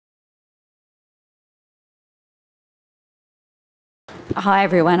Hi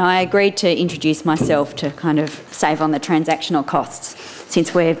everyone. I agreed to introduce myself to kind of save on the transactional costs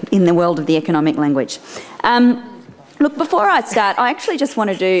since we're in the world of the economic language. Look, before I start, I actually just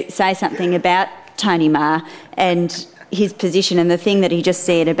wanted to say something about Tony Maher and his position and the thing that he just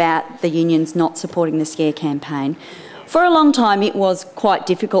said about the unions not supporting the Scare campaign. For a long time, it was quite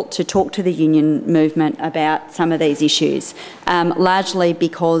difficult to talk to the union movement about some of these issues, largely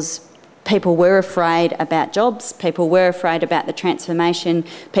because people were afraid about jobs, people were afraid about the transformation,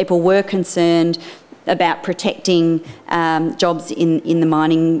 people were concerned about protecting jobs in the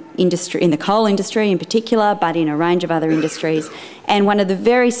mining industry, in the coal industry in particular, but in a range of other industries. And one of the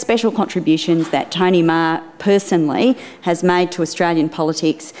very special contributions that Tony Maher personally has made to Australian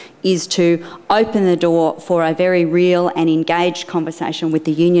politics is to open the door for a very real and engaged conversation with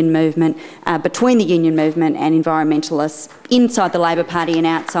the union movement, between the union movement and environmentalists, inside the Labor Party and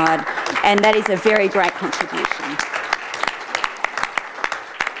outside, and that is a very great contribution.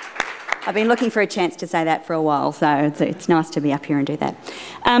 I've been looking for a chance to say that for a while, so it's nice to be up here and do that.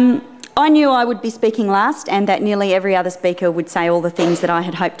 I knew I would be speaking last and that nearly every other speaker would say all the things that I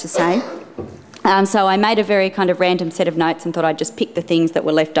had hoped to say. So I made a very kind of random set of notes and thought I'd just pick the things that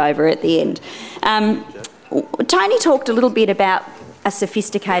were left over at the end. Tony talked a little bit about a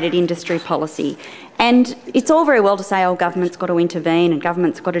sophisticated industry policy, and it's all very well to say, oh, government's got to intervene and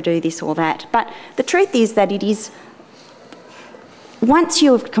government's got to do this or that, but the truth is that it is, once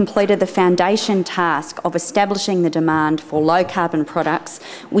you have completed the foundation task of establishing the demand for low carbon products,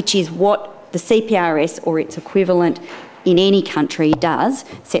 which is what the CPRS or its equivalent in any country does,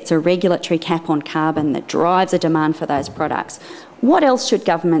 sets a regulatory cap on carbon that drives a demand for those products, what else should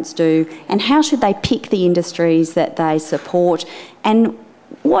governments do and how should they pick the industries that they support and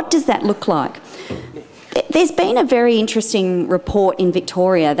what does that look like? There's been a very interesting report in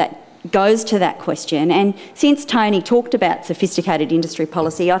Victoria that goes to that question, and since Tony talked about sophisticated industry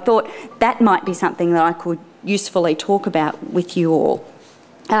policy, I thought that might be something that I could usefully talk about with you all.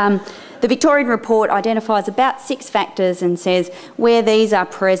 The Victorian report identifies about 6 factors and says where these are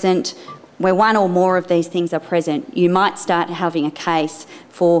present, where one or more of these things are present, you might start having a case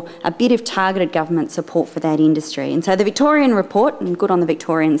for a bit of targeted government support for that industry. And so the Victorian report, and good on the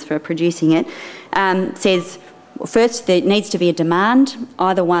Victorians for producing it, says first, there needs to be a demand,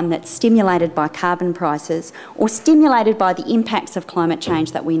 either one that's stimulated by carbon prices or stimulated by the impacts of climate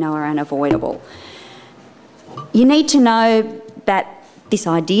change that we know are unavoidable. You need to know that this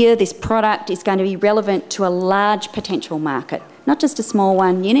idea, this product, is going to be relevant to a large potential market, not just a small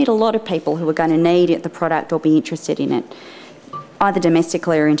one. You need a lot of people who are going to need the product or be interested in it, either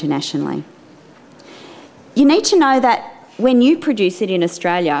domestically or internationally. You need to know that when you produce it in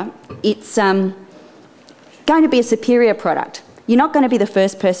Australia, it's going to be a superior product. You're not going to be the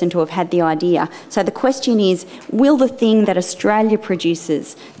first person to have had the idea. So the question is, will the thing that Australia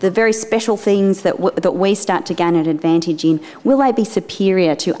produces, the very special things that we start to gain an advantage in, will they be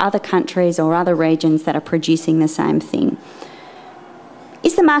superior to other countries or other regions that are producing the same thing?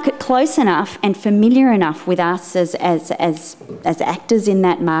 Is the market close enough and familiar enough with us as actors in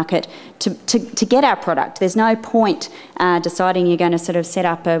that market to get our product? There's no point deciding you're going to sort of set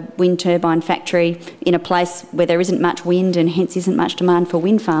up a wind turbine factory in a place where there isn't much wind and hence isn't much demand for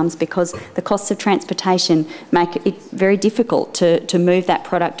wind farms, because the costs of transportation make it very difficult to move that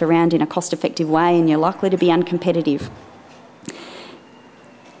product around in a cost-effective way, and you're likely to be uncompetitive.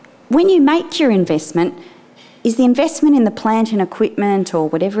 When you make your investment, is the investment in the plant and equipment or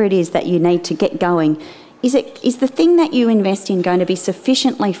whatever it is that you need to get going, is the thing that you invest in going to be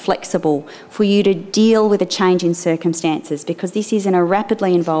sufficiently flexible for you to deal with a change in circumstances? Because this is in a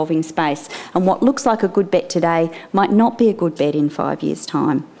rapidly evolving space, and what looks like a good bet today might not be a good bet in 5 years'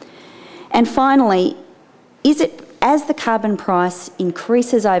 time. And finally, is it, as the carbon price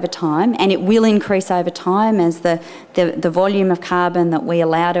increases over time, and it will increase over time as the volume of carbon that we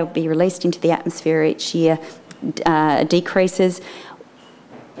allow to be released into the atmosphere each year decreases,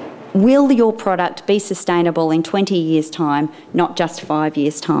 will your product be sustainable in 20 years' time, not just 5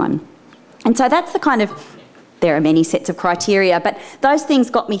 years' time? And so that's the kind of, there are many sets of criteria, but those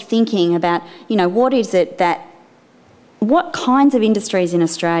things got me thinking about, you know, what kinds of industries in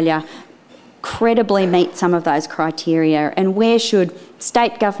Australia credibly meet some of those criteria, and where should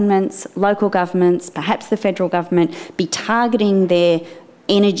state governments, local governments, perhaps the federal government be targeting their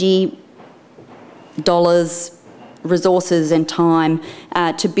energy dollars, resources and time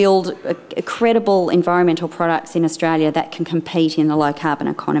to build credible environmental products in Australia that can compete in the low carbon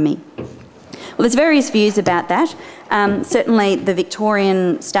economy. Well, there's various views about that. Certainly the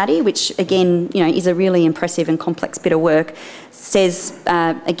Victorian study, which again, you know, is a really impressive and complex bit of work, says,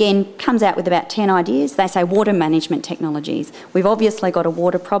 again, comes out with about 10 ideas. They say water management technologies. We've obviously got a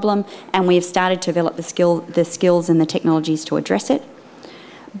water problem and we have started to develop the skills and the technologies to address it.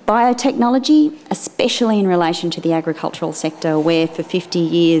 Biotechnology, especially in relation to the agricultural sector, where for 50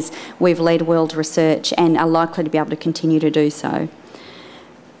 years we've led world research and are likely to be able to continue to do so.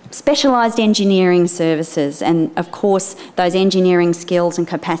 Specialised engineering services, and of course those engineering skills and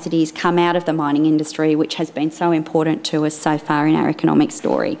capacities come out of the mining industry, which has been so important to us so far in our economic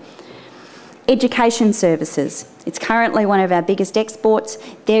story. Education services. It's currently one of our biggest exports.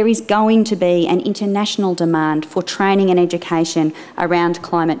 There is going to be an international demand for training and education around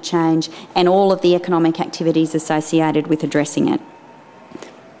climate change and all of the economic activities associated with addressing it.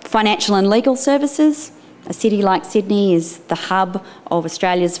 Financial and legal services. A city like Sydney is the hub of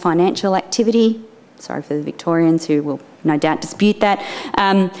Australia's financial activity. Sorry for the Victorians who will no doubt dispute that.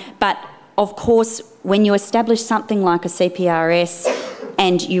 But of course, when you establish something like a CPRS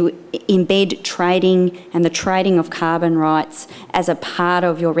and you embed trading and the trading of carbon rights as a part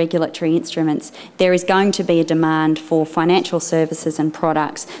of your regulatory instruments, there is going to be a demand for financial services and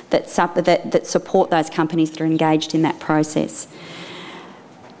products that support those companies that are engaged in that process.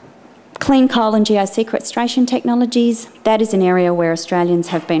 Clean coal and geosequestration technologies, that is an area where Australians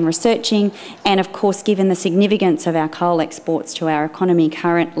have been researching, and of course given the significance of our coal exports to our economy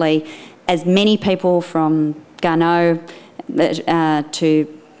currently, as many people from Garneau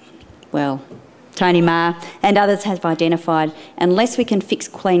to, well, Tony Maher and others have identified, unless we can fix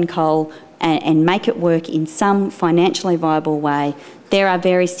clean coal and make it work in some financially viable way, there are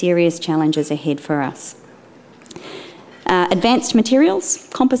very serious challenges ahead for us. Advanced materials,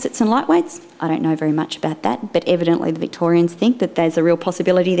 composites and lightweights. I don't know very much about that, but evidently the Victorians think that there's a real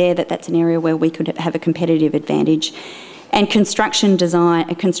possibility there that that's an area where we could have a competitive advantage. And construction and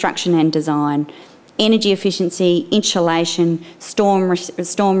design, energy efficiency, insulation, storm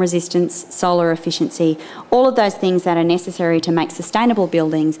resistance, solar efficiency, all of those things that are necessary to make sustainable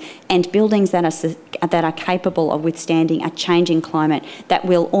buildings and buildings that are capable of withstanding a changing climate that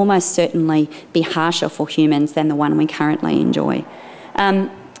will almost certainly be harsher for humans than the one we currently enjoy.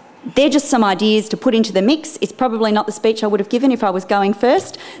 They're just some ideas to put into the mix. It's probably not the speech I would have given if I was going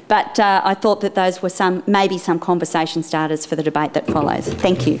first, but I thought that those were maybe some conversation starters for the debate that follows.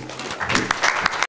 Thank you.